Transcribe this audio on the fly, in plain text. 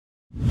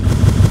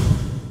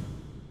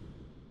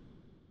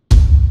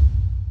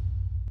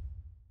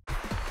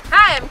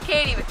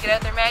Katie with Get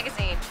Out There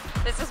Magazine.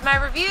 This is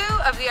my review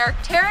of the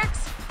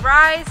Arc'teryx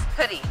Ryze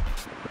hoodie.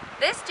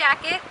 This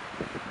jacket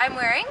I'm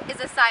wearing is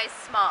a size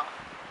small.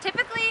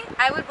 Typically,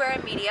 I would wear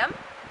a medium.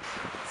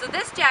 So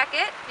this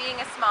jacket, being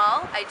a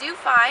small, I do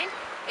find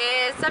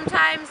is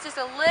sometimes just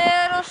a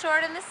little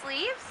short in the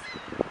sleeves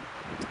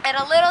and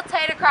a little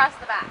tight across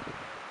the back.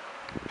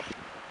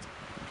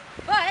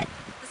 But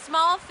the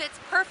small fits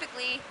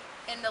perfectly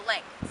in the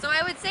length. So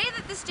I would say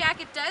that this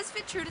jacket does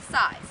fit true to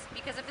size,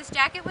 because if this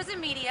jacket was a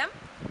medium,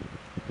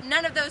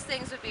 none of those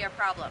things would be a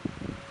problem.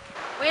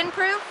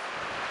 Windproof,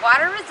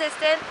 water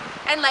resistant,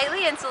 and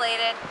lightly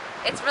insulated.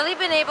 It's really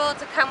been able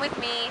to come with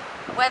me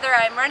whether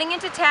I'm running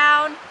into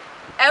town,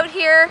 out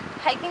here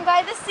hiking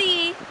by the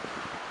sea,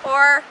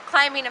 or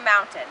climbing a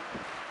mountain.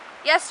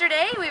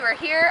 Yesterday we were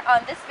here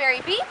on this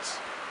very beach.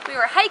 We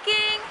were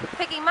hiking,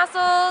 picking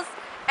mussels,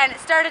 and it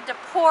started to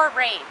pour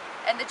rain.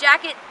 And the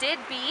jacket did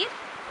bead,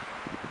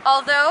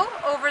 although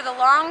over the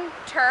long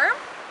term,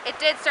 it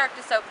did start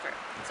to soak through.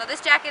 So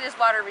this jacket is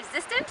water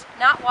resistant,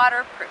 not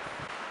waterproof.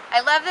 I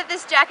love that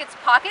this jacket's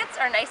pockets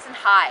are nice and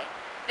high.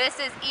 This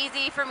is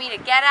easy for me to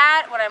get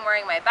at when I'm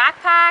wearing my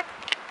backpack,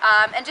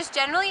 and just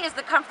generally is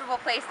the comfortable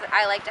place that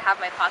I like to have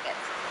my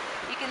pockets.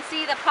 You can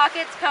see the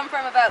pockets come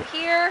from about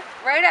here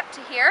right up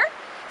to here.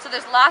 So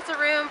there's lots of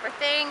room for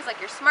things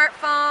like your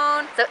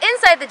smartphone. So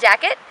inside the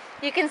jacket,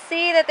 you can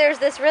see that there's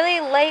this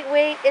really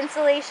lightweight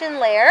insulation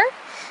layer.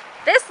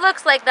 This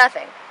looks like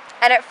nothing.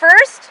 And at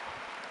first,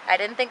 I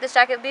didn't think this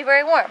jacket would be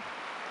very warm.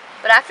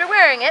 But after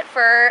wearing it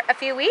for a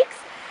few weeks,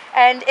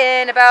 and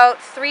in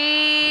about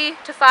 3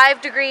 to 5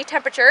 degree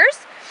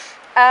temperatures,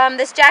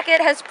 this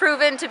jacket has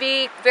proven to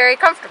be very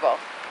comfortable.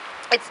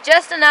 It's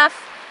just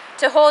enough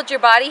to hold your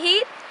body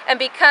heat, and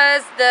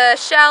because the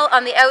shell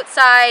on the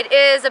outside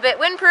is a bit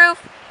windproof,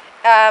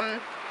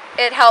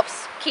 it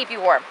helps keep you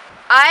warm.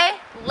 I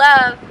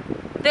love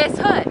this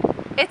hood.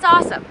 It's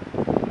awesome.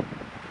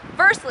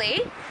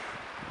 Firstly,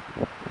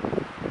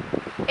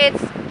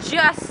 it's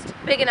just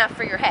big enough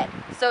for your head.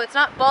 So it's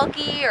not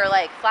bulky or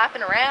like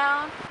flapping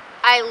around.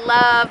 I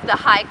love the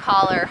high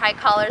collar. High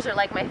collars are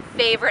like my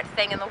favorite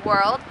thing in the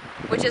world,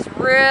 which is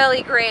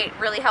really great.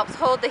 Really helps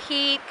hold the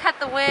heat, cut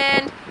the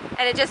wind,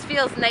 and it just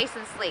feels nice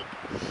and sleek.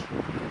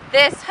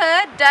 This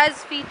hood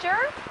does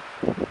feature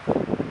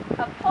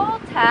a pull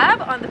tab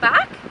on the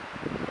back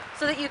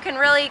so that you can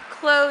really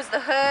close the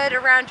hood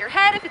around your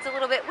head if it's a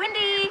little bit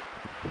windy.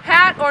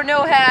 Hat or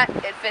no hat,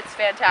 it fits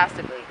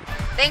fantastically.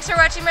 Thanks for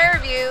watching my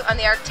review on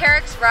the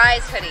Arc'teryx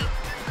Ryze hoodie.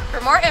 For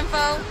more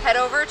info, head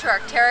over to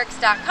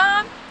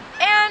arc'teryx.com,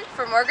 and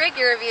for more great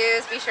gear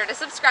reviews, be sure to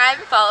subscribe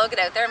and follow Get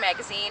Out There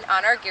Magazine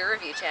on our gear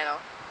review channel.